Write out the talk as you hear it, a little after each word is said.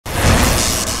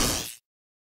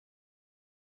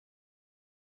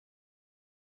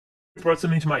brought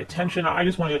something to my attention. I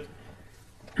just want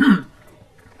to...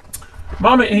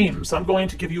 Mama Ames, I'm going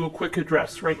to give you a quick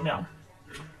address right now.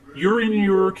 You're in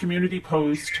your community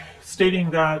post stating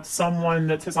that someone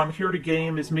that says I'm here to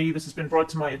game is me. This has been brought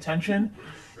to my attention.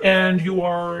 And you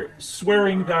are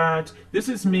swearing that this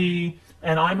is me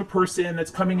and I'm a person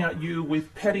that's coming at you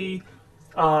with petty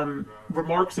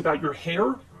remarks about your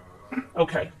hair.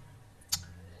 Okay.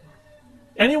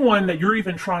 Anyone that you're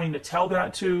even trying to tell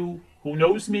that to who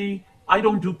knows me, I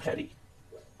don't do petty.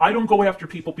 I don't go after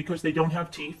people because they don't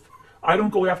have teeth. I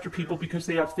don't go after people because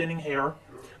they have thinning hair.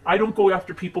 I don't go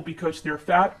after people because they're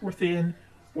fat or thin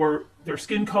or their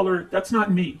skin color. That's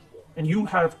not me. And you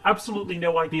have absolutely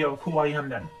no idea of who I am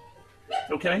then.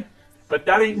 Okay? But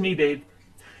that ain't me, babe.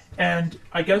 And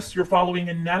I guess you're following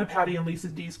in Nana Patty and Lisa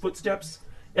D's footsteps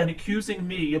and accusing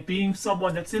me of being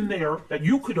someone that's in there that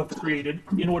you could have created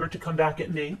in order to come back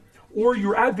at me. Or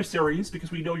your adversaries,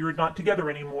 because we know you're not together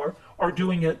anymore, are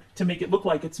doing it to make it look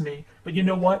like it's me. But you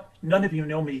know what? None of you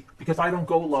know me because I don't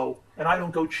go low and I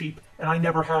don't go cheap and I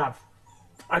never have.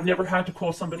 I've never had to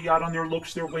call somebody out on their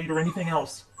looks, their weight, or anything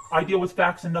else. I deal with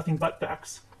facts and nothing but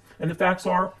facts. And the facts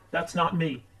are, that's not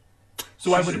me.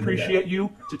 So I would appreciate you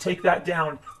to take that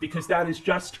down because that is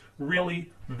just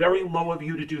really very low of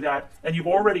you to do that. And you've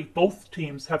already, both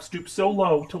teams have stooped so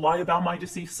low to lie about my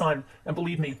deceased son. And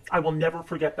believe me, I will never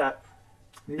forget that.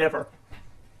 Never.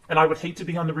 And I would hate to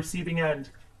be on the receiving end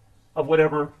of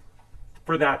whatever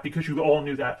for that because you all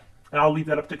knew that. And I'll leave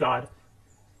that up to God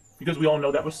because we all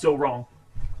know that was so wrong.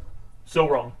 So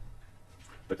wrong.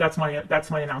 But that's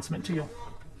my announcement to you.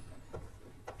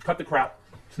 Cut the crap.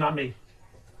 It's not me.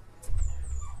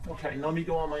 Okay, let me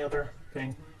go on my other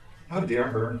thing. How dare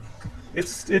her? It's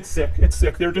sick. It's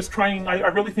sick. They're just trying. I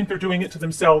really think they're doing it to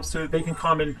themselves so they can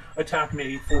come and attack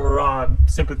me for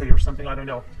sympathy or something. I don't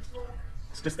know.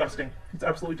 It's disgusting. It's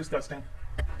absolutely disgusting.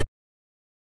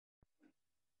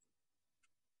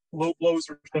 Low blows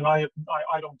are thing I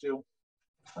don't do.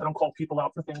 I don't call people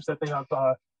out for things that they have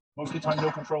most of the time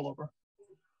no control over.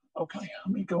 Okay,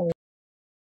 let me go.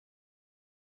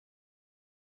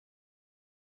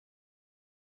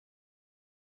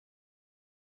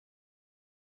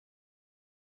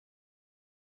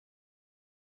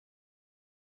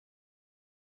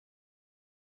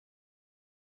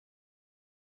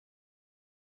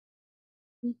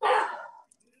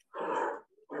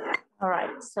 All right,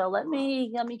 so let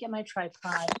me get my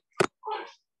tripod.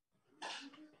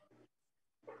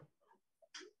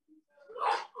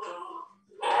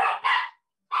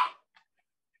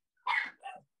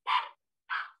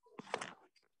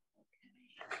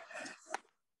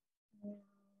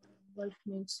 Like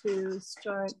me to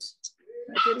start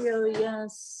my video,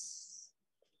 yes.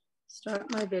 Start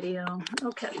my video,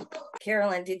 okay.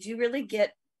 Carolyn, did you really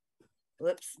get,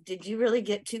 whoops, did you really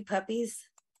get 2 puppies?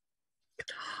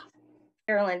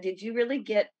 Carolyn, did you really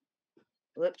get,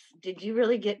 whoops, did you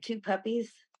really get 2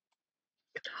 puppies?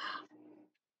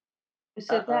 Who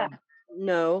said that?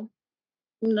 No.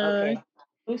 No. Okay.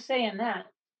 Who's saying that?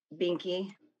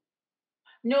 Binky.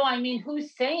 No, I mean,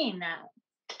 who's saying that?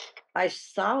 I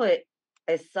saw it.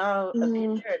 I saw a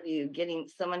picture of you getting,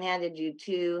 someone handed you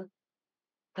 2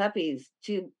 puppies,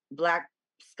 2 black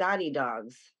Scotty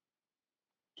dogs.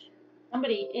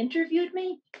 Somebody interviewed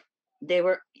me? They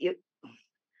were,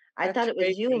 I thought it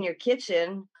was you in your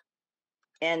kitchen,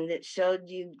 and it showed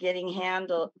you getting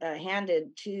handed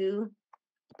 2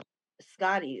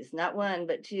 Scotties, not 1,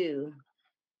 but 2.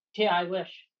 Yeah, I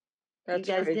wish. You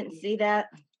guys didn't see that?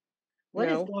 What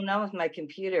is going on with my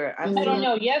computer? I don't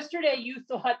know. Yesterday you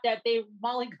thought that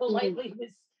Molly Golightly was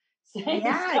saying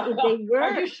stuff. They were.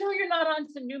 Are you sure you're not on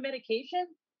some new medication?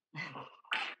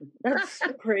 That's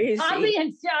crazy. I'm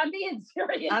being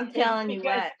serious. I'm telling you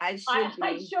what, I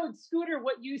showed Scooter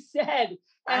what you said.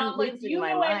 And I'm like, do you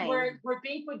know where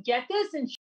Bink would get this? And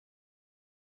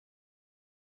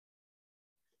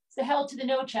the hell to the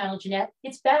no channel, Jeanette.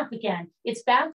 It's back again. It's back